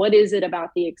 what is it about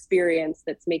the experience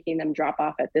that's making them drop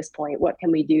off at this point? What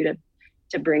can we do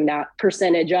to bring that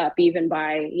percentage up even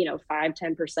by,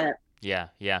 5-10%? Yeah.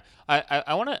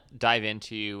 I want to dive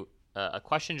into a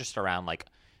question just around like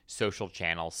social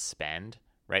channel spend,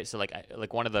 right? So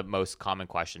like one of the most common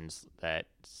questions that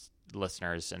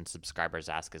listeners and subscribers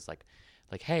ask is like,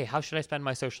 hey, how should I spend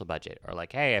my social budget? Or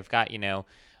like, hey, I've got,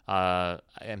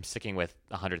 I'm sticking with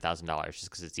 $100,000 just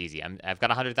because it's easy. I've got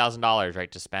 $100,000,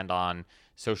 right, to spend on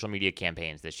social media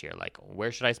campaigns this year. Like,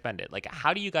 where should I spend it? Like,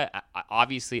 how do you guys,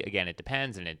 obviously, again, it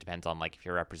depends. And it depends on like if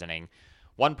you're representing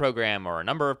one program or a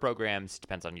number of programs, it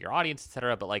depends on your audience, et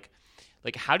cetera. But like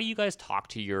how do you guys talk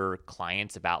to your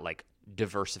clients about like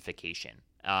diversification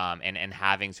and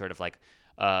having sort of like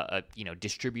a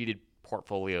distributed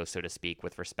portfolio, so to speak,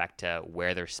 with respect to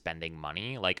where they're spending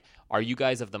money? Like, are you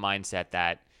guys of the mindset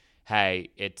that,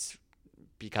 hey, it's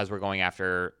because we're going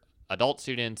after adult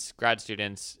students, grad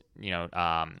students,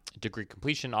 degree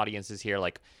completion audiences here,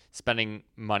 like spending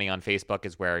money on Facebook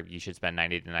is where you should spend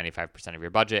 90 to 95% of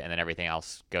your budget, and then everything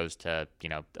else goes to,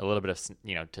 a little bit of,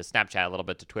 to Snapchat, a little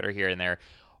bit to Twitter here and there?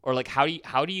 Or like, how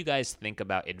do you guys think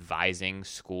about advising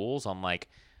schools on like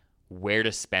where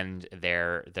to spend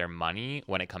their money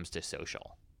when it comes to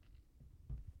social?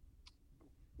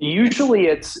 Usually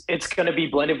it's going to be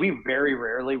blended. We very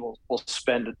rarely will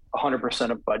spend 100%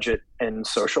 of budget in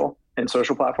social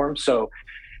platforms. So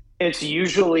it's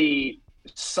usually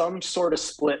some sort of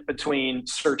split between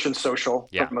search and social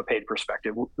from a paid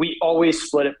perspective. We always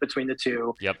split it between the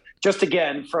two. Yep. Just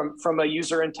again, from a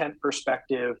user intent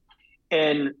perspective.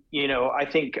 And, I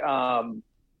think, I'd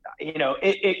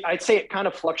say it kind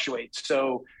of fluctuates.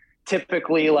 So,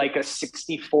 typically like a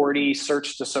 60-40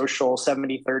 search to social,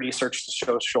 70-30 search to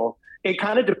social. It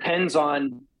kind of depends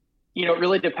on, it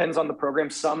really depends on the program.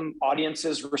 Some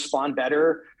audiences respond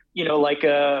better, like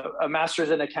a master's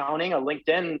in accounting, a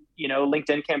LinkedIn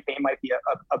campaign might be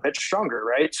a bit stronger,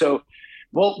 right? So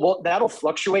that'll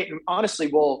fluctuate. And honestly,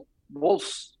 we'll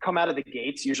come out of the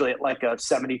gates usually at like a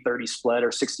 70-30 split or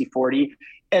 60-40.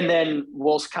 And then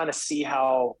we'll kind of see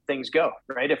how things go,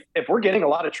 right? If we're getting a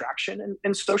lot of traction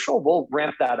in social, we'll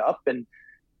ramp that up and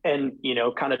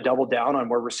kind of double down on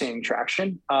where we're seeing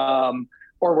traction, or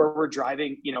where we're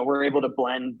driving, we're able to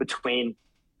blend between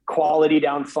quality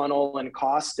down funnel and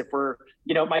cost. If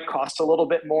it might cost a little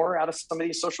bit more out of some of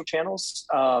these social channels,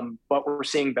 but we're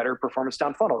seeing better performance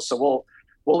down funnel. So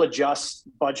we'll adjust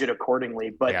budget accordingly,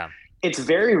 but it's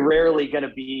very rarely going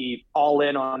to be all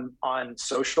in on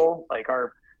social. Like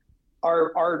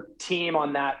our team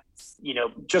on that,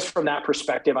 just from that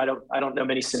perspective, I don't know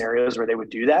many scenarios where they would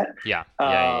do that.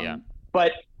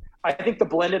 But I think the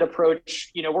blended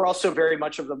approach, we're also very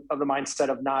much of the mindset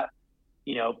of not,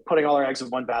 putting all our eggs in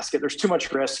one basket. There's too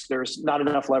much risk. There's not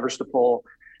enough levers to pull.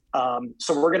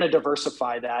 So we're going to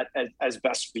diversify that as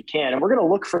best we can. And we're going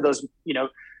to look for those,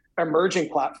 emerging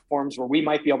platforms where we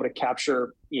might be able to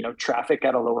capture, traffic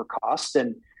at a lower cost.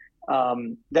 And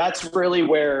that's really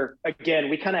where, again,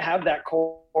 we kind of have that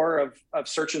core of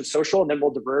search and social, and then we'll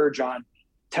diverge on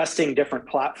testing different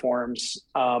platforms,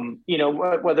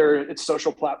 whether it's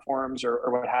social platforms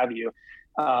or what have you,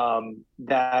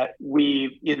 that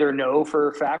we either know for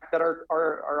a fact that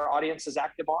our audience is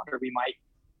active on, or we might,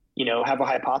 have a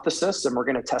hypothesis and we're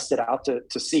going to test it out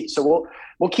to see. So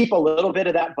we'll keep a little bit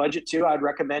of that budget too. I'd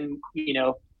recommend,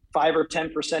 5 or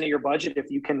 10% of your budget,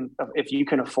 if you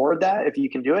can afford that, if you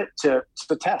can do it, to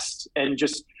test. And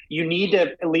just, you need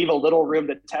to leave a little room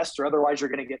to test, or otherwise you're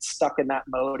going to get stuck in that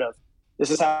mode of, this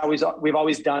is how we've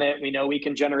always done it. We know we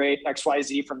can generate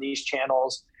XYZ from these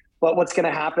channels, but what's going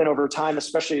to happen over time,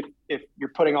 especially if you're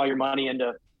putting all your money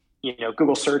into,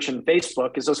 Google search and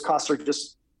Facebook, is those costs are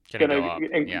just going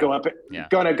to go up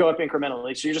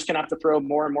incrementally. So you're just going to have to throw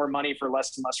more and more money for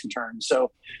less and less return.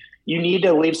 So you need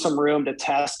to leave some room to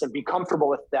test and be comfortable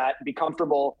with that, and be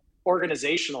comfortable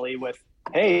organizationally with,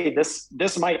 hey,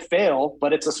 this might fail,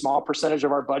 but it's a small percentage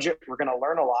of our budget. We're going to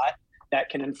learn a lot that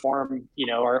can inform,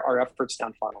 our efforts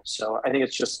down funnel. So I think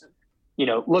it's just,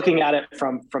 looking at it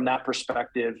from that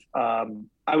perspective,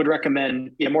 I would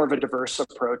recommend more of a diverse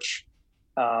approach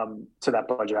to that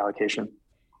budget allocation.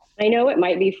 I know it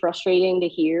might be frustrating to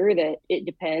hear that it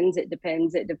depends.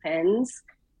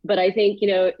 But I think,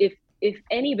 if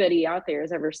anybody out there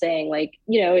is ever saying like,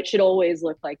 it should always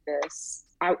look like this,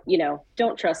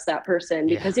 don't trust that person,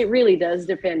 because it really does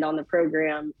depend on the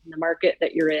program, the market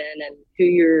that you're in, and who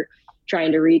you're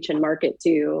trying to reach and market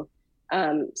to.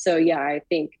 So I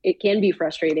think it can be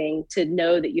frustrating to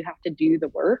know that you have to do the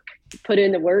work, put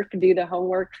in the work, do the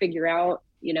homework, figure out,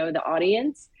 the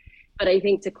audience. But I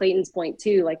think to Clayton's point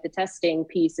too, like the testing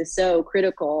piece is so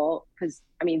critical, because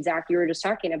Zach, you were just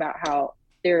talking about how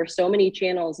there are so many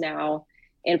channels now,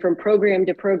 and from program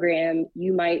to program,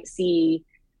 you might see,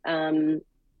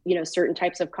 certain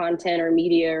types of content or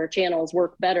media or channels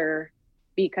work better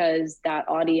because that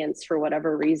audience, for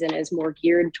whatever reason, is more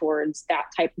geared towards that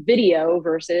type of video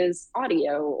versus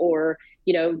audio, or,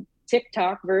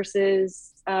 TikTok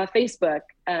versus Facebook.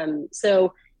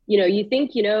 So, you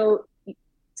think,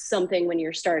 something when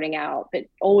you're starting out, but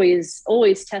always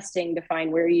testing to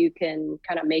find where you can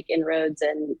kind of make inroads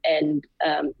and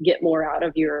get more out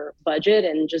of your budget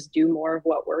and just do more of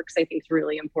what works. I think is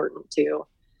really important too.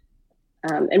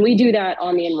 And we do that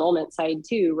on the enrollment side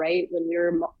too, right?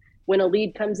 When a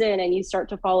lead comes in and you start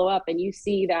to follow up and you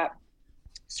see that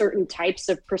certain types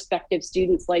of prospective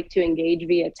students like to engage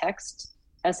via text,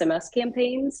 SMS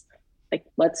campaigns, like,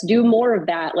 let's do more of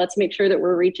that. Let's make sure that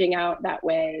we're reaching out that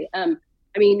way.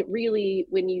 Really,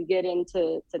 when you get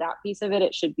into that piece of it,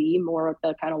 it should be more of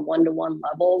the kind of one-to-one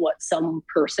level, what some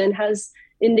person has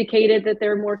indicated that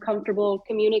they're more comfortable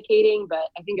communicating. But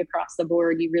I think across the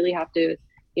board, you really have to,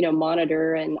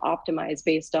 monitor and optimize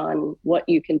based on what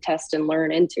you can test and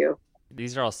learn into.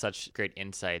 These are all such great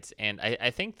insights. And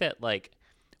I think that like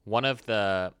one of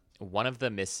the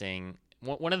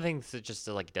things that just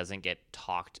like doesn't get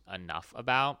talked enough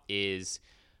about is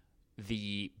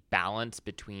the balance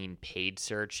between paid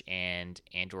search and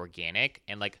organic.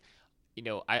 And like,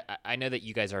 I know that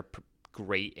you guys are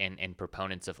great and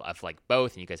proponents of like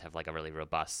both, and you guys have like a really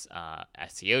robust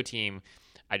SEO team.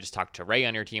 I just talked to Ray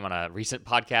on your team on a recent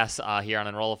podcast here on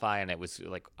Enrollify, and it was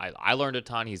like I learned a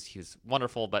ton. He's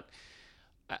wonderful, but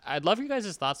I'd love your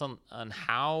guys' thoughts on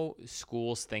how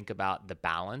schools think about the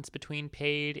balance between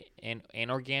paid and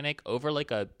organic over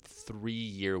like a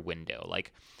 3-year window.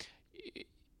 Like,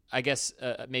 I guess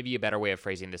maybe a better way of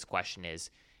phrasing this question is,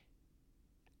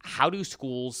 how do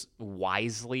schools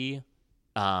wisely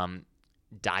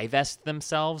divest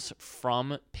themselves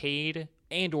from paid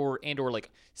and or like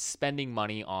spending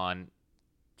money on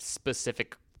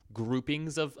specific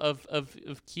groupings of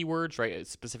keywords, right?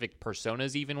 Specific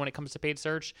personas, even when it comes to paid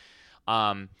search.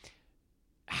 How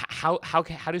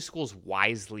do schools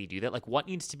wisely do that? Like, what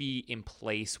needs to be in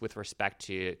place with respect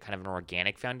to kind of an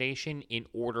organic foundation in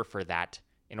order for that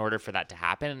to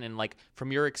happen? And like,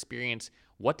 from your experience,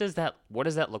 what does that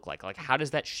look like? Like, how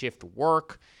does that shift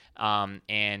work?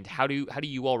 And how do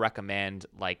you all recommend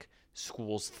like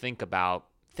schools think about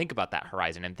that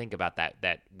horizon and think about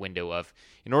that window of,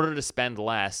 in order to spend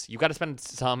less, you've got to spend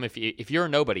some. If you're a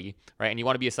nobody, right, and you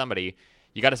want to be a somebody,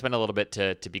 you got to spend a little bit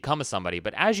to become a somebody.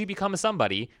 But as you become a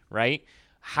somebody, right,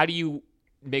 how do you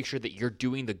make sure that you're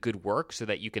doing the good work so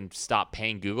that you can stop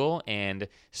paying Google and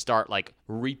start like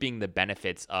reaping the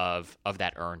benefits of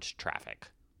that earned traffic?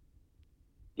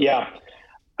 Yeah,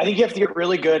 I think you have to get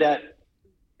really good at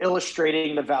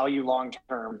illustrating the value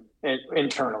long-term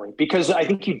internally, because I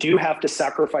think you do have to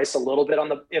sacrifice a little bit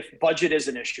if budget is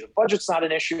an issue. If budget's not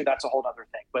an issue, that's a whole other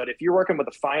thing. But if you're working with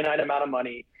a finite amount of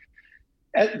money,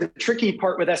 the tricky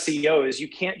part with SEO is you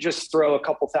can't just throw a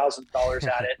couple $1,000s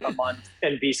at it a month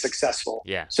and be successful.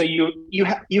 Yeah. So you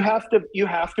have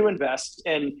to invest,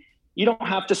 and you don't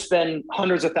have to spend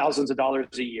hundreds of thousands of dollars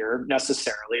a year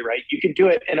necessarily, right? You can do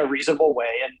it in a reasonable way.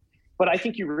 But I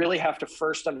think you really have to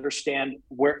first understand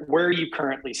where you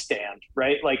currently stand,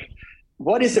 right? Like,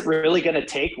 what is it really going to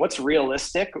take? What's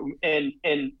realistic? And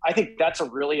I think that's a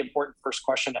really important first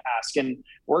question to ask. And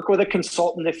work with a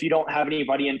consultant if you don't have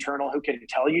anybody internal who can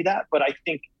tell you that. But I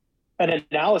think an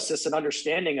analysis and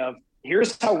understanding of,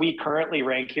 here's how we currently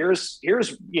rank. Here's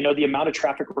the amount of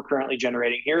traffic we're currently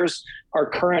generating. Here's our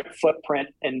current footprint,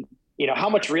 and how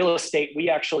much real estate we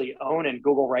actually own in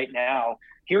Google right now.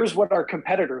 Here's what our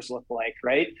competitors look like,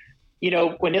 right?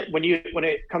 When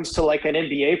it comes to like an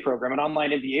MBA program, an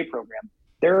online MBA program,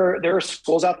 there are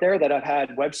schools out there that have had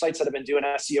websites that have been doing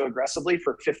SEO aggressively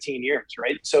for 15 years,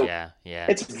 right? So yeah.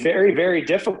 It's very, very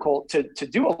difficult to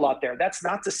do a lot there. That's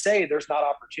not to say there's not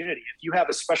opportunity. If you have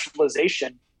a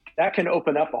specialization, that can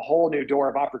open up a whole new door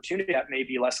of opportunity that may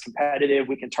be less competitive.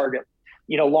 We can target,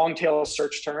 long tail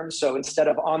search terms. So instead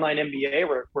of online MBA,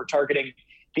 we're targeting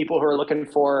people who are looking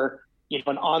for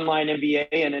an online MBA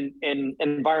and in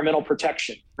environmental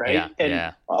protection, right?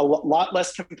 A lot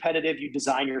less competitive. You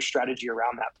design your strategy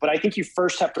around that. But I think you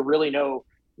first have to really know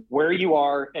where you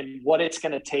are and what it's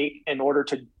going to take in order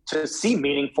to see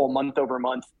meaningful month over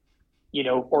month,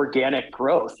 organic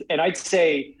growth. And I'd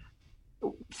say,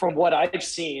 from what I've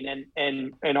seen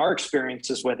and our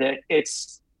experiences with it, it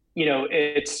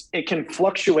can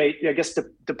fluctuate, I guess,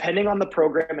 depending on the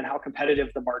program and how competitive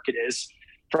the market is,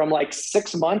 from like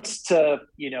 6 months to,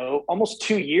 almost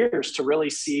 2 years to really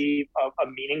see a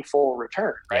meaningful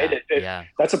return, right?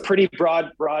 That's a pretty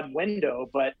broad window,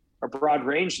 but a broad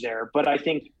range there. But I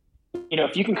think,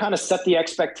 if you can kind of set the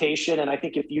expectation, and I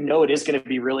think if it is going to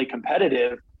be really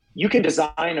competitive, you can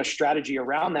design a strategy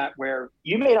around that where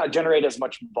you may not generate as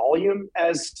much volume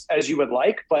as you would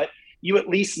like, but you at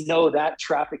least know that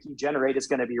traffic you generate is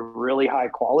going to be really high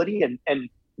quality, and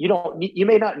you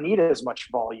may not need as much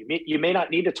volume. You may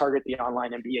not need to target the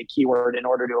online MBA keyword in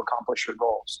order to accomplish your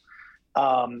goals.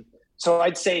 So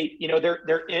I'd say,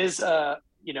 there is a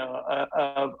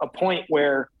point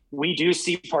where we do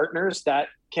see partners that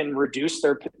can reduce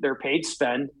their paid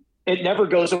spend. It never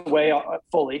goes away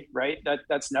fully, right?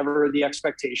 That's never the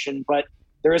expectation, but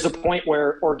there is a point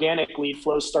where organic lead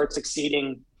flow starts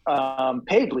exceeding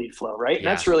paid lead flow, right? And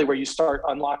that's really where you start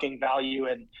unlocking value,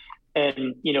 and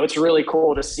it's really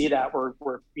cool to see that where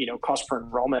cost per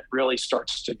enrollment really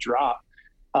starts to drop,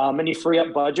 and you free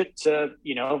up budget to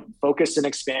focus and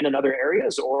expand in other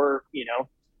areas, or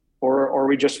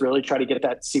we just really try to get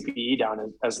that CPE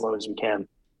down as low as we can.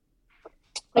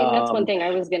 I think that's one thing I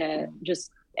was gonna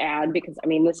just add, because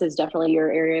this is definitely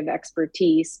your area of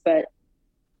expertise, but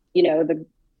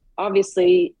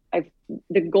obviously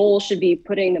the goal should be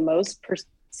putting the most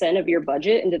percent of your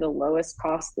budget into the lowest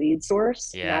cost lead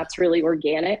source. Yeah. That's really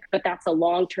organic, but that's a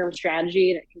long-term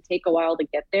strategy and it can take a while to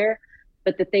get there.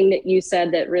 But the thing that you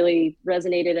said that really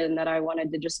resonated and that I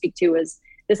wanted to just speak to is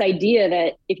this idea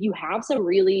that if you have some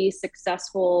really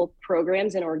successful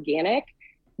programs in organic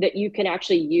that you can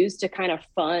actually use to kind of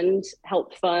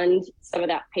help fund some of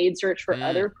that paid search for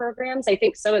other programs. I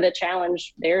think some of the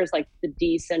challenge there is like the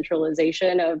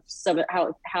decentralization of some of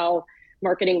how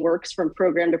marketing works from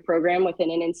program to program within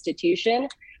an institution.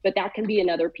 But that can be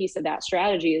another piece of that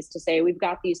strategy, is to say, we've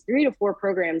got these 3 to 4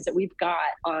 programs that we've got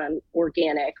on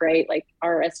organic, right? Like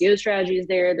our SEO strategy is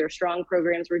there. They're strong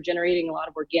programs. We're generating a lot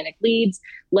of organic leads.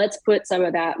 Let's put some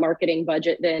of that marketing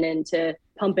budget then into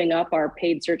pumping up our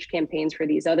paid search campaigns for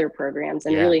these other programs,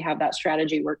 and really have that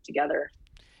strategy work together.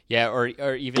 Yeah. Or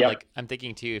even like, I'm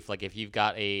thinking too, if you've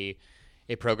got a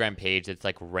program page that's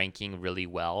like ranking really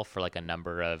well for like a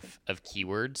number of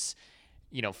keywords,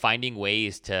 finding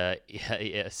ways to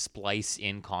splice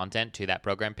in content to that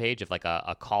program page of like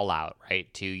a call out,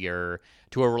 right, to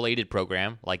a related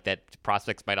program like that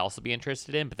prospects might also be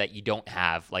interested in, but that you don't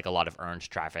have like a lot of earned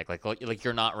traffic, like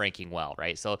you're not ranking well,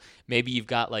 right? So maybe you've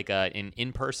got like an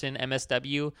in-person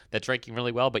MSW that's ranking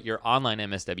really well, but your online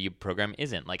MSW program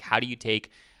isn't. Like, how do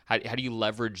you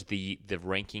leverage the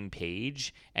ranking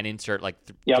page and insert like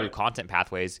through content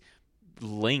pathways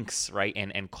links, right,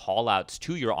 and call outs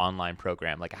to your online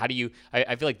program? Like, how do you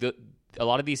I feel like a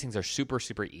lot of these things are super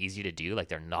easy to do. Like,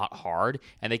 they're not hard,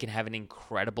 and they can have an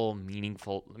incredible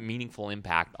meaningful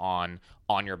impact on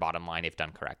your bottom line if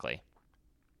done correctly.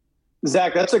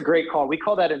 Zach, that's a great call. We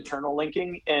call that internal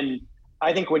linking. And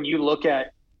I think when you look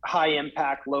at high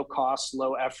impact, low cost,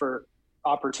 low effort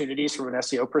opportunities from an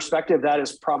SEO perspective, that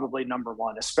is probably number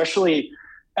one, especially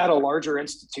at a larger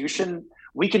institution.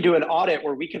 We can do an audit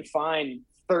where we can find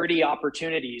 30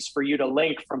 opportunities for you to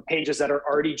link from pages that are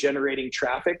already generating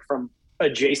traffic from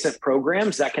adjacent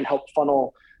programs that can help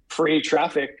funnel free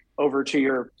traffic over to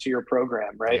your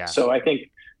program, right? Yeah. So I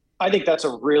think that's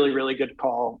a really good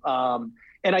call.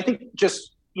 And I think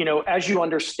just, as you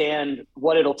understand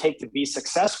what it'll take to be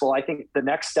successful, I think the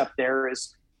next step there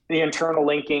is the internal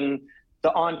linking,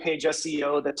 the on-page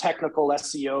SEO, the technical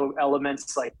SEO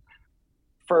elements. Like,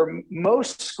 for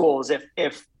most schools,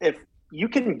 if you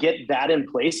can get that in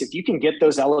place, if you can get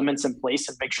those elements in place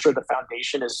and make sure the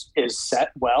foundation is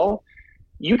set well,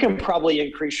 you can probably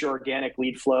increase your organic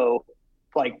lead flow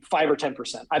like 5 or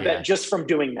 10%. I bet, just from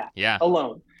doing that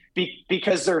alone.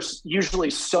 Because there's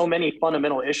usually so many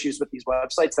fundamental issues with these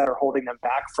websites that are holding them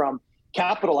back from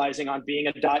capitalizing on being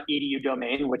a .edu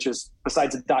domain, which is,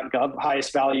 besides a .gov,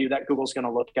 highest value that Google's going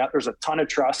to look at. There's a ton of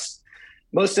trust.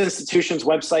 Most institutions'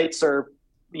 websites are,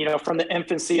 from the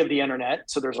infancy of the internet.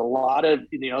 So there's a lot of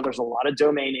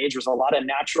domain age. There's a lot of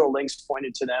natural links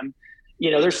pointed to them.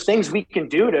 There's things we can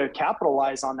do to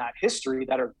capitalize on that history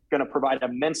that are going to provide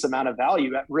immense amount of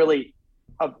value at really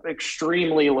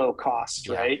extremely low cost,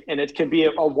 right? And it can be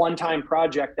a one-time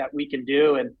project that we can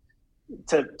do, and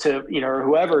to or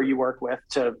whoever you work with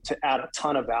to add a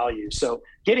ton of value. So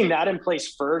getting that in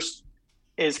place first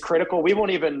is critical. We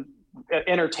won't even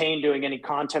entertain doing any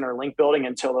content or link building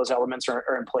until those elements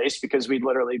are in place, because we'd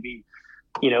literally be,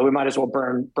 we might as well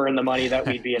burn the money that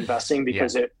we'd be investing,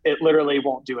 because it literally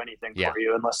won't do anything for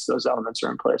you unless those elements are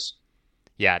in place.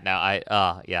 Yeah,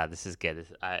 no, this is good.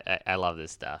 I love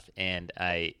this stuff, and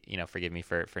forgive me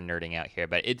for nerding out here,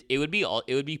 but it would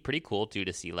be pretty cool too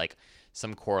to see like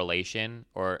some correlation,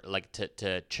 or like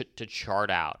to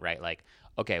chart out, right? Like,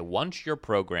 okay, once your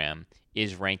program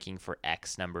is ranking for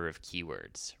X number of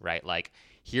keywords, right? Like,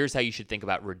 here's how you should think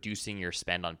about reducing your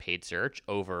spend on paid search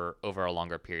over a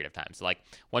longer period of time. So like,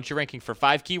 once you're ranking for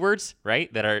 5 keywords,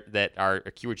 right, that are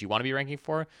keywords you want to be ranking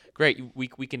for, great, we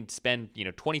can spend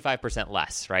 25%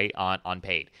 less, right, on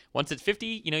paid. Once it's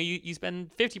 50, you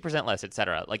spend 50% less,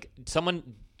 etc. Like, someone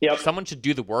should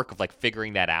do the work of like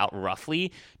figuring that out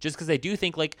roughly, just because I do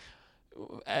think like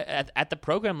at the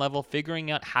program level,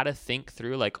 figuring out how to think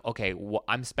through like, okay,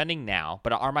 I'm spending now,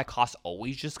 but are my costs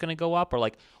always just going to go up? Or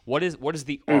like, what is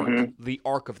the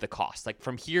arc of the cost? Like,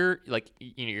 from here, like,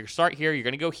 you start here, you're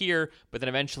going to go here, but then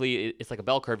eventually it's like a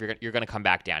bell curve. You're going to come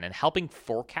back down, and helping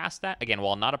forecast that, again,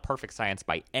 while not a perfect science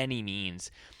by any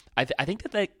means, I think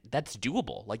that's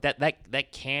doable. Like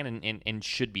that can and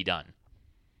should be done.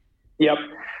 Yep.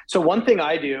 So one thing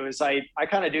I do is I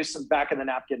kind of do some back of the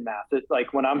napkin math.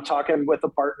 Like, when I'm talking with a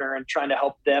partner and trying to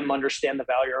help them understand the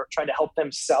value, or trying to help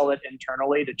them sell it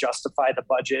internally to justify the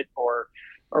budget or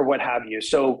what have you.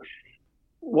 So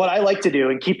what I like to do,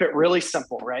 and keep it really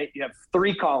simple, right? You have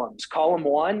 3 columns. Column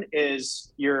 1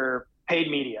 is your paid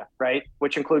media, right?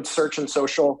 Which includes search and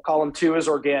social. Column 2 is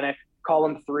organic.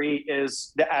 Column 3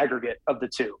 is the aggregate of the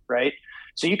 2, right?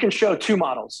 So you can show 2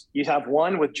 models. You have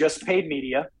one with just paid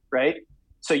media, right?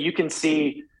 So you can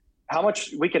see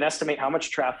we can estimate how much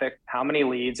traffic, how many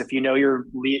leads. If your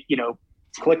lead,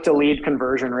 click to lead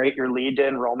conversion rate, your lead to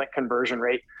enrollment conversion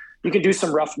rate, you can do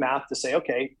some rough math to say,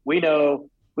 okay, we know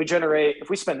we generate, if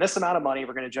we spend this amount of money,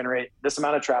 we're going to generate this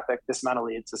amount of traffic, this amount of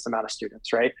leads, this amount of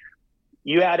students, right?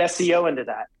 You add SEO into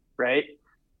that, right?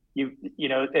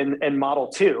 in model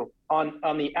 2.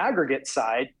 On the aggregate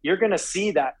side, you're going to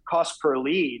see that cost per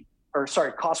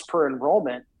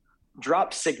enrollment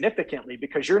drop significantly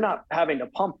because you're not having to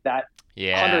pump that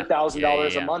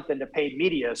 $100,000 a month into paid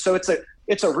media. So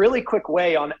it's a really quick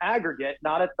way on aggregate,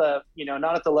 not at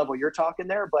the level you're talking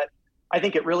there, but I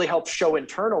think it really helps show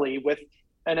internally with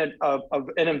an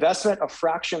investment, a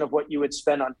fraction of what you would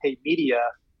spend on paid media.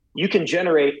 You can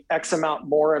generate X amount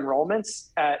more enrollments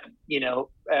at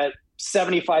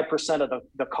 75% of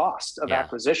the cost of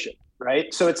acquisition,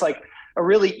 right? So it's like a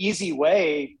really easy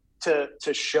way to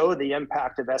show the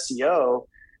impact of SEO.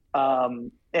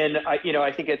 And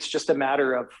I think it's just a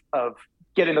matter of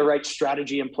getting the right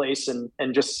strategy in place and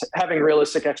just having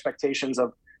realistic expectations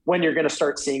of when you're going to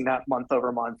start seeing that month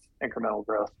over month incremental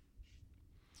growth.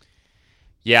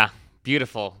 Yeah,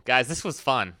 beautiful. Guys, this was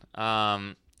fun.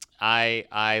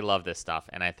 I love this stuff,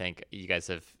 and I think you guys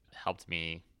have helped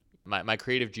me. My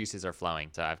creative juices are flowing,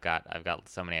 so I've got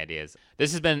so many ideas.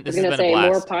 This has been a blast.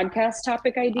 More podcast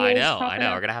topic ideas. I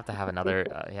know. We're gonna have another.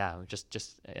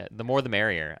 The more the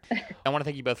merrier. I want to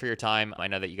thank you both for your time. I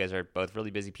know that you guys are both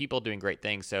really busy people doing great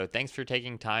things. So thanks for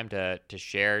taking time to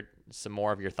share some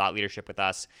more of your thought leadership with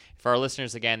us. For our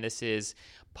listeners, again, this is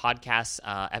podcast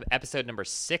episode number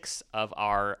 6 of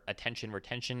our Attention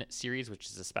Retention series, which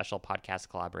is a special podcast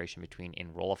collaboration between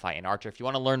Enrollify and Archer. If you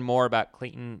want to learn more about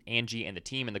Clayton, Angie, and the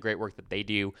team and the great work that they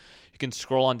do, you can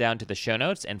scroll on down to the show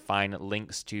notes and find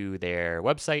links to their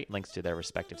website, links to their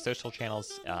respective social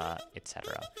channels,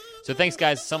 etc. So thanks,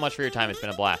 guys, so much for your time. It's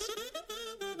been a blast.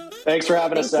 Thanks for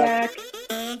having us, Zach.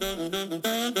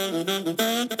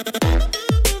 Zach.